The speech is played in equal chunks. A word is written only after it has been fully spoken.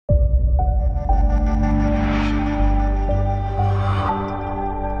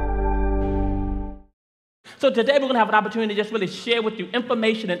So today we're going to have an opportunity to just really share with you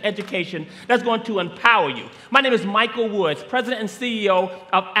information and education that's going to empower you. My name is Michael Woods, President and CEO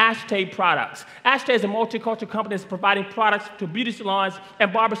of Ashtae Products. Ashtae is a multicultural company that's providing products to beauty salons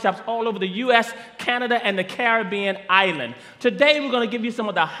and barbershops all over the U.S., Canada, and the Caribbean island. Today we're going to give you some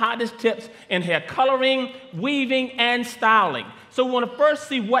of the hottest tips in hair coloring, weaving, and styling. So we want to first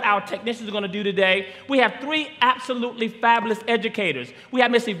see what our technicians are going to do today. We have three absolutely fabulous educators. We have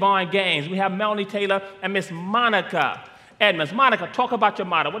Miss Yvonne Gaines, we have Melanie Taylor, and Miss Monica Edmonds. Monica, talk about your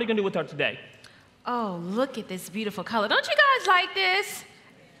model. What are you going to do with her today? Oh, look at this beautiful color. Don't you guys like this?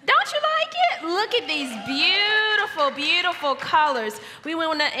 Don't you like it? Look at these beautiful, beautiful colors. We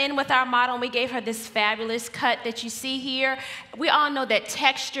went in with our model and we gave her this fabulous cut that you see here. We all know that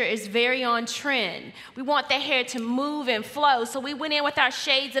texture is very on trend. We want the hair to move and flow, so we went in with our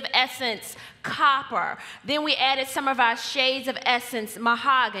shades of essence copper. Then we added some of our shades of essence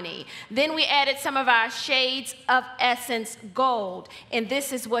mahogany. Then we added some of our shades of essence gold. And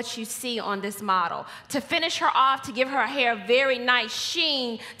this is what you see on this model. To finish her off, to give her hair a very nice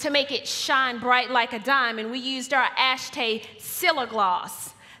sheen, to make it shine bright like a diamond, we used our Ashtae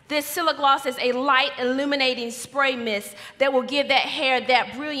Silagloss. This Silagloss is a light illuminating spray mist that will give that hair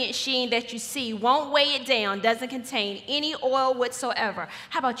that brilliant sheen that you see. Won't weigh it down, doesn't contain any oil whatsoever.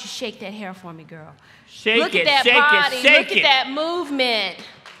 How about you shake that hair for me, girl? Shake it, shake it, shake it. Look at that movement.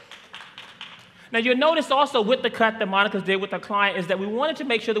 Now, you'll notice also with the cut that Monica did with her client is that we wanted to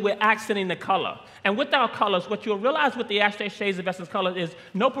make sure that we're accenting the color. And with our colors, what you'll realize with the Ashtae Shades of Essence color is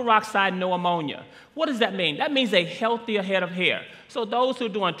no peroxide, no ammonia. What does that mean? That means a healthier head of hair. So those who are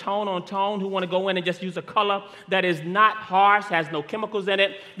doing tone on tone, who want to go in and just use a color that is not harsh, has no chemicals in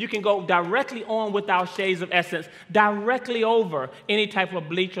it, you can go directly on with our Shades of Essence, directly over any type of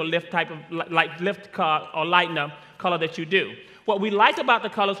bleach or lift type of, like lift color or lightener color that you do. What we like about the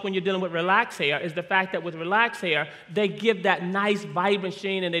colors when you're dealing with relaxed hair is the fact that with relaxed hair, they give that nice vibrant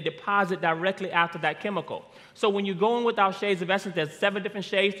sheen and they deposit directly after that chemical. So when you go in with our Shades of Essence, there's 7 different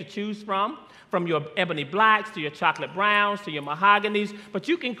shades to choose from your ebony blacks to your chocolate browns to your mahoganies, but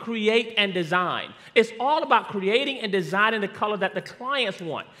you can create and design. It's all about creating and designing the color that the clients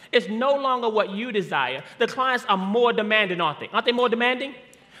want. It's no longer what you desire. The clients are more demanding, aren't they? Aren't they more demanding?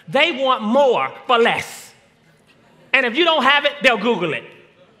 They want more for less. And if you don't have it, they'll Google it.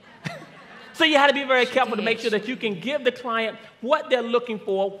 So you have to be very careful to make sure that you can give the client what they're looking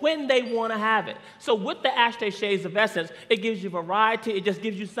for when they want to have it. So with the Ashtae Shades of Essence, it gives you variety. It just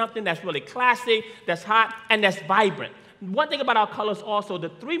gives you something that's really classy, that's hot, and that's vibrant. One thing about our colors also, the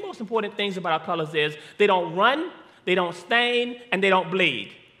 3 most important things about our colors is they don't run, they don't stain, and they don't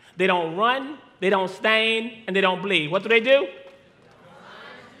bleed. They don't run, they don't stain, and they don't bleed. What do?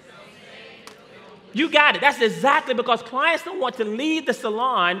 You got it. That's exactly because clients don't want to leave the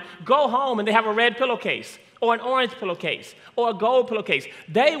salon, go home, and they have a red pillowcase or an orange pillowcase or a gold pillowcase.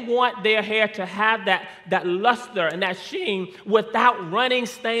 They want their hair to have that luster and that sheen without running,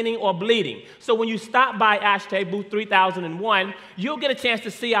 staining, or bleeding. So when you stop by Ashtae booth 3001, you'll get a chance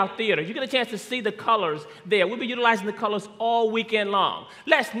to see our theater. You get a chance to see the colors there. We'll be utilizing the colors all weekend long.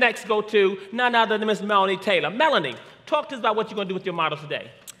 Let's next go to none other than Miss Melanie Taylor. Melanie, talk to us about what you're going to do with your model today.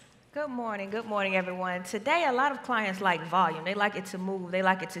 Good morning, everyone. Today, a lot of clients like volume. They like it to move. They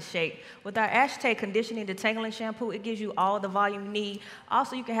like it to shake. With our Ashtae Conditioning Detangling Shampoo, it gives you all the volume you need.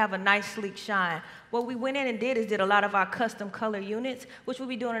 Also, you can have a nice, sleek shine. What we went in and did a lot of our custom color units, which we'll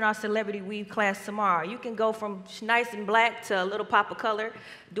be doing in our Celebrity Weave class tomorrow. You can go from nice and black to a little pop of color,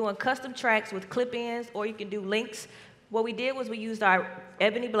 doing custom tracks with clip-ins, or you can do links. What we did was we used our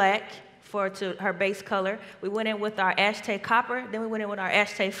ebony black to her base color. We went in with our Ashtae Copper, then we went in with our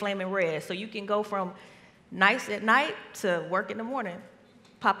Ashtae Flaming Red. So you can go from nice at night to work in the morning,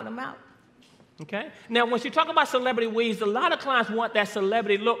 popping them out. Okay. Now, when you talk about celebrity weaves, a lot of clients want that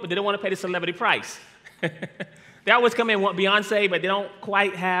celebrity look, but they don't want to pay the celebrity price. They always come in and want Beyonce, but they don't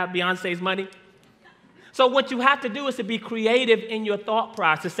quite have Beyonce's money. So what you have to do is to be creative in your thought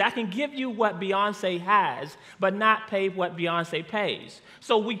process. I can give you what Beyonce has, but not pay what Beyonce pays.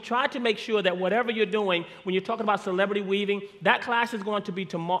 So we try to make sure that whatever you're doing, when you're talking about celebrity weaving, that class is going to be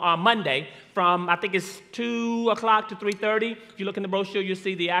tomorrow, Monday from, I think it's 2 o'clock to 3:30. If you look in the brochure, you'll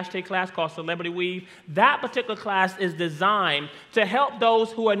see the Ashtae class called Celebrity Weave. That particular class is designed to help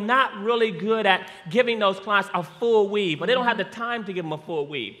those who are not really good at giving those clients a full weave, but they don't have the time to give them a full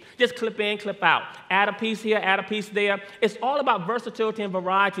weave. Just clip in, clip out. Add a piece here, add a piece there. It's all about versatility and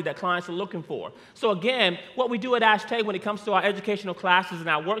variety that clients are looking for. So again, what we do at Ashtae when it comes to our educational classes and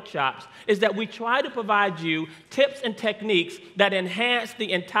our workshops is that we try to provide you tips and techniques that enhance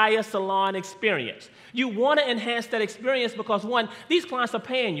the entire salon experience. You want to enhance that experience because, one, these clients are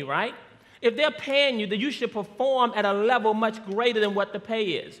paying you, right? If they're paying you, then you should perform at a level much greater than what the pay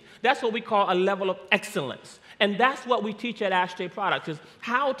is. That's what we call a level of excellence. And that's what we teach at Ashtae Products, is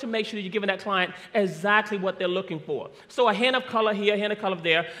how to make sure that you're giving that client exactly what they're looking for. So a hint of color here, a hint of color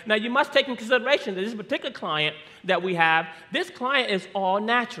there. Now, you must take in consideration that this particular client that we have, this client is all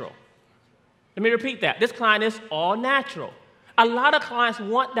natural. Let me repeat that. This client is all natural. A lot of clients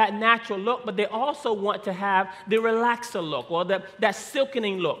want that natural look, but they also want to have the relaxer look or that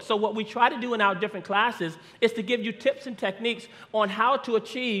silkening look. So what we try to do in our different classes is to give you tips and techniques on how to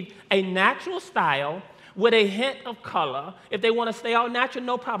achieve a natural style with a hint of color. If they want to stay all natural,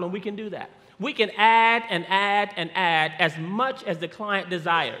 no problem. We can do that. We can add and add and add as much as the client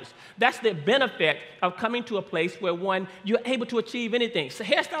desires. That's the benefit of coming to a place where, one, you're able to achieve anything. So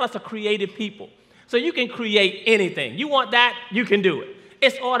hairstylists are creative people. So you can create anything. You want that, you can do it.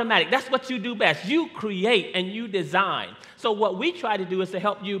 It's automatic. That's what you do best. You create and you design. So what we try to do is to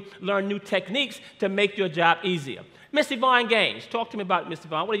help you learn new techniques to make your job easier. Miss Yvonne Gaines, talk to me about Miss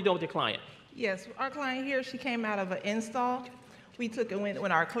Yvonne. What are you doing with your client? Yes, our client here, she came out of an install. We took and went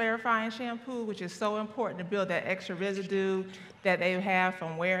with our clarifying shampoo, which is so important to build that extra residue that they have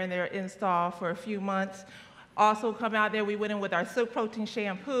from wearing their install for a few months. Also come out there, we went in with our silk protein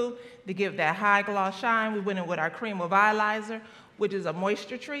shampoo to give that high gloss shine. We went in with our cream of eyeliner, which is a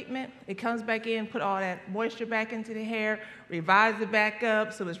moisture treatment. It comes back in, put all that moisture back into the hair, revise it back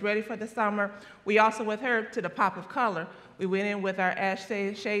up so it's ready for the summer. We also, with her, to the pop of color, we went in with our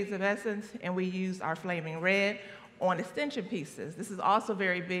Ashtae Shades of Essence, and we used our Flaming Red on extension pieces. This is also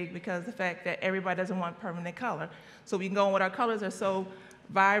very big because of the fact that everybody doesn't want permanent color. So we can go in with our colors are so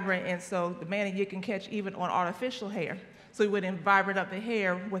vibrant, and so the man you can catch even on artificial hair. So we went and vibrant up the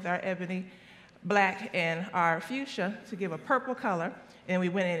hair with our ebony black and our fuchsia to give a purple color, and we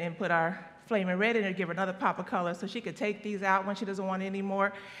went in and put our Flaming Red in to give her another pop of color so she could take these out when she doesn't want it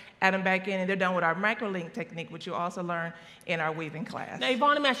anymore, add them back in, and they're done with our microlink technique, which you also learn in our weaving class. Now,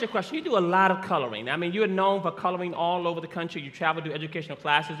 Yvonne, let me ask you a question. You do a lot of coloring. I mean, you're known for coloring all over the country. You travel to educational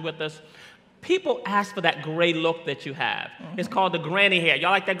classes with us. People ask for that gray look that you have. It's called the granny hair. Y'all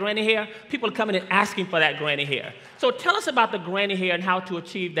like that granny hair? People are coming and asking for that granny hair. So tell us about the granny hair and how to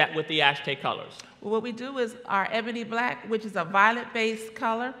achieve that with the Ashtae colors. Well, what we do is our ebony black, which is a violet-based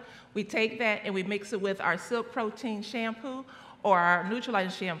color. We take that and we mix it with our silk protein shampoo or our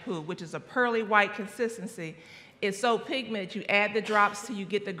neutralizing shampoo, which is a pearly white consistency. It's so pigmented, you add the drops till you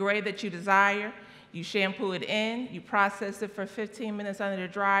get the gray that you desire. You shampoo it in, you process it for 15 minutes under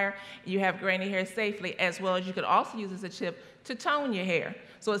the dryer, and you have granny hair safely, as well as you could also use as a chip to tone your hair.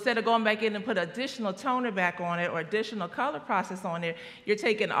 So instead of going back in and put additional toner back on it or additional color process on it, you're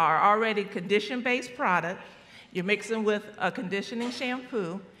taking our already condition-based product, you're mixing with a conditioning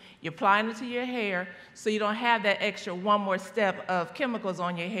shampoo, you're applying it to your hair so you don't have that extra one more step of chemicals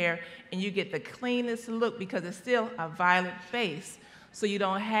on your hair, and you get the cleanest look because it's still a violet base. So you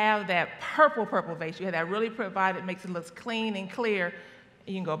don't have that purple base. You have that really pure violet, makes it look clean and clear,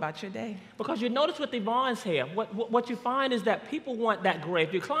 and you can go about your day. Because you notice with Yvonne's hair, what you find is that people want that gray.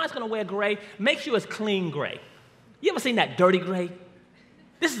 If your client's going to wear gray, make sure it's clean gray. You ever seen that dirty gray?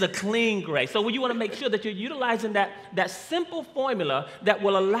 This is a clean gray. So you want to make sure that you're utilizing that simple formula that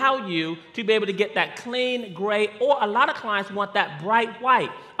will allow you to be able to get that clean gray, or a lot of clients want that bright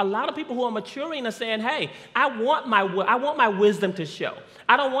white. A lot of people who are maturing are saying, hey, I want my wisdom to show.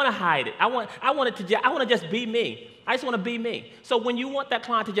 I don't want to hide it. I want to just be me. I just want to be me. So when you want that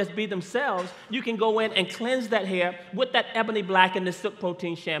client to just be themselves, you can go in and cleanse that hair with that ebony black and the silk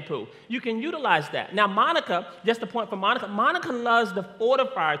protein shampoo. You can utilize that. Now, Monica, just a point for Monica, Monica loves the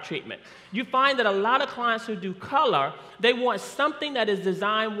fortifier treatment. You find that a lot of clients who do color, they want something that is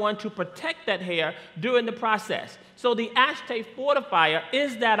designed, one, to protect that hair during the process. So the Ashtae Fortifier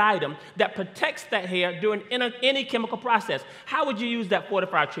is that item that protects that hair during any chemical process. How would you use that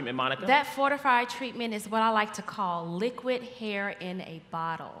fortifier treatment, Monica? That fortifier treatment is what I like to call liquid hair in a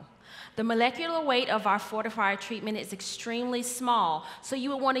bottle. The molecular weight of our fortifier treatment is extremely small, so you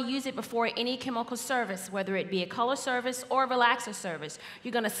would want to use it before any chemical service, whether it be a color service or a relaxer service.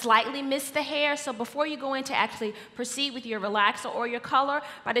 You're going to slightly mist the hair, so before you go in to actually proceed with your relaxer or your color,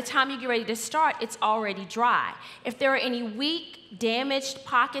 by the time you get ready to start, it's already dry. If there are any weak, damaged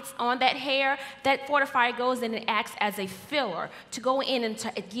pockets on that hair, that fortifier goes in and acts as a filler to go in and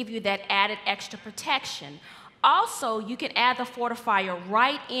to give you that added extra protection. Also, you can add the fortifier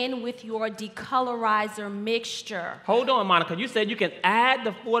right in with your decolorizer mixture. Hold on, Monica. You said you can add the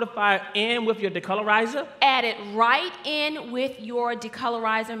fortifier in with your decolorizer? Add it right in with your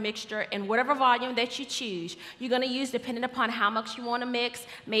decolorizer mixture in whatever volume that you choose. You're going to use, depending upon how much you want to mix,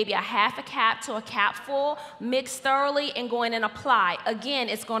 maybe a half a cap to a cap full. Mix thoroughly and go in and apply. Again,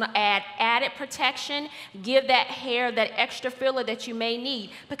 it's going to add added protection, give that hair that extra filler that you may need.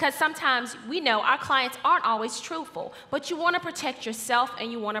 Because sometimes we know our clients aren't always truthful, but you want to protect yourself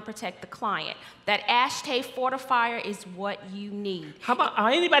and you want to protect the client. That Ashtae fortifier is what you need. How about,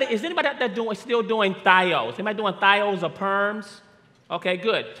 is anybody out there still doing thios? Anybody doing thios or perms? Okay,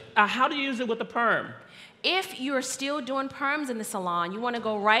 good. How do you use it with the perm? If you're still doing perms in the salon, you want to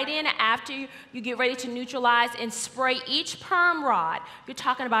go right in after you get ready to neutralize and spray each perm rod. You're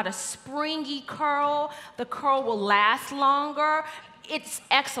talking about a springy curl. The curl will last longer. It's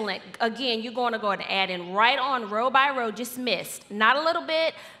excellent. Again, you're going to go and add in right on, row by row, just mist. Not a little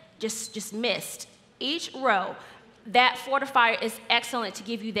bit, just mist. Each row. That fortifier is excellent to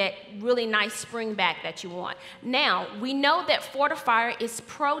give you that really nice spring back that you want. Now, we know that fortifier is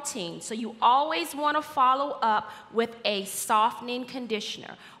protein, so you always want to follow up with a softening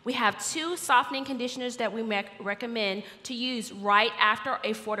conditioner. We have 2 softening conditioners that we recommend to use right after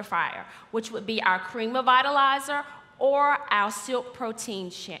a fortifier, which would be our Cream Revitalizer or our silk protein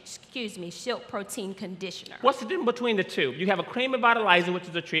conditioner. What's the difference between the two? You have a cream revitalizer, which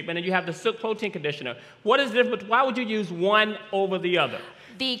is a treatment, and you have the silk protein conditioner. What is the difference? Why would you use one over the other?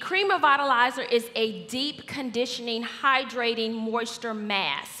 The Cream Revitalizer is a deep conditioning, hydrating moisture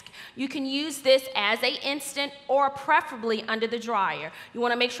mask. You can use this as an instant or preferably under the dryer. You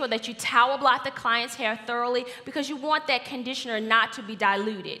want to make sure that you towel blot the client's hair thoroughly because you want that conditioner not to be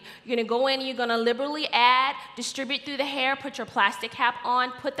diluted. You're going to go in and you're going to liberally add, distribute through the hair, put your plastic cap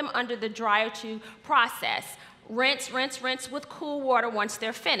on, put them under the dryer to process. Rinse, rinse, rinse with cool water once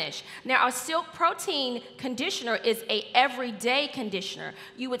they're finished. Now, our silk protein conditioner is a everyday conditioner.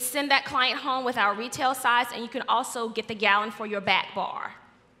 You would send that client home with our retail size, and you can also get the gallon for your back bar.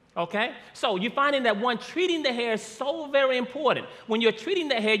 Okay? So you're finding that treating the hair is so very important. When you're treating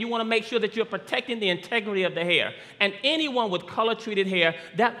the hair, you want to make sure that you're protecting the integrity of the hair. And anyone with color-treated hair,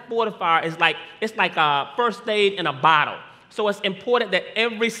 that fortifier is like a first aid in a bottle. So it's important that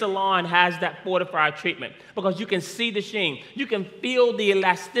every salon has that fortifier treatment because you can see the sheen. You can feel the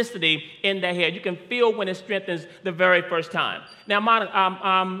elasticity in the hair. You can feel when it strengthens the very first time. Now,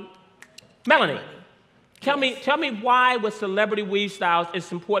 Melanie, tell me why with celebrity weave styles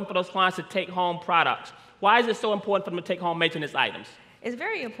it's important for those clients to take home products. Why is it so important for them to take home maintenance items? It's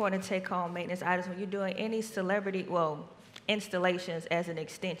very important to take home maintenance items when you're doing any celebrity, installations as an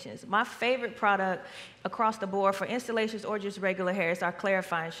extensions. My favorite product across the board for installations or just regular hair is our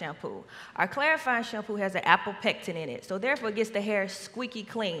clarifying shampoo. Our clarifying shampoo has an apple pectin in it, so therefore it gets the hair squeaky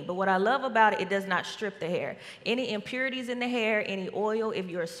clean. But what I love about it, it does not strip the hair. Any impurities in the hair, any oil, if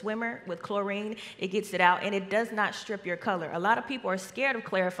you're a swimmer with chlorine, it gets it out, and it does not strip your color. A lot of people are scared of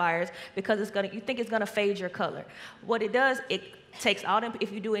clarifiers because you think it's gonna fade your color. What it does, it takes all them,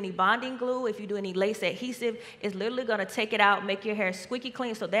 if you do any bonding glue, if you do any lace adhesive, it's literally gonna take it out, make your hair squeaky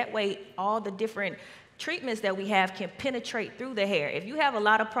clean, so that way all the different treatments that we have can penetrate through the hair. If you have a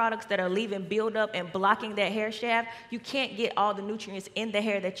lot of products that are leaving buildup and blocking that hair shaft, you can't get all the nutrients in the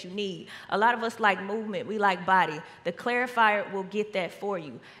hair that you need. A lot of us like movement, we like body. The clarifier will get that for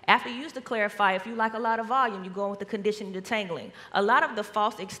you. After you use the clarifier, if you like a lot of volume, you go in with the conditioning detangling. A lot of the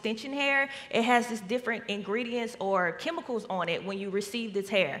false extension hair, it has this different ingredients or chemicals on it when you receive this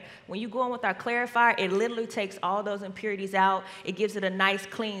hair. When you go in with our clarifier, it literally takes all those impurities out. It gives it a nice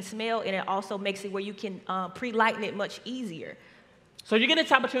clean smell, and it also makes it where you can pre-lighten it much easier. So you get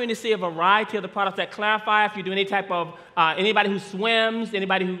this opportunity to see a variety of the products that clarify. If you do any type of, anybody who swims,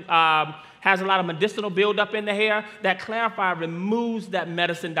 anybody who has a lot of medicinal buildup in the hair, that clarifier removes that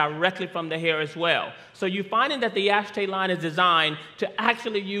medicine directly from the hair as well. So you're finding that the Ashtae line is designed to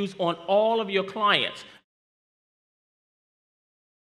actually use on all of your clients.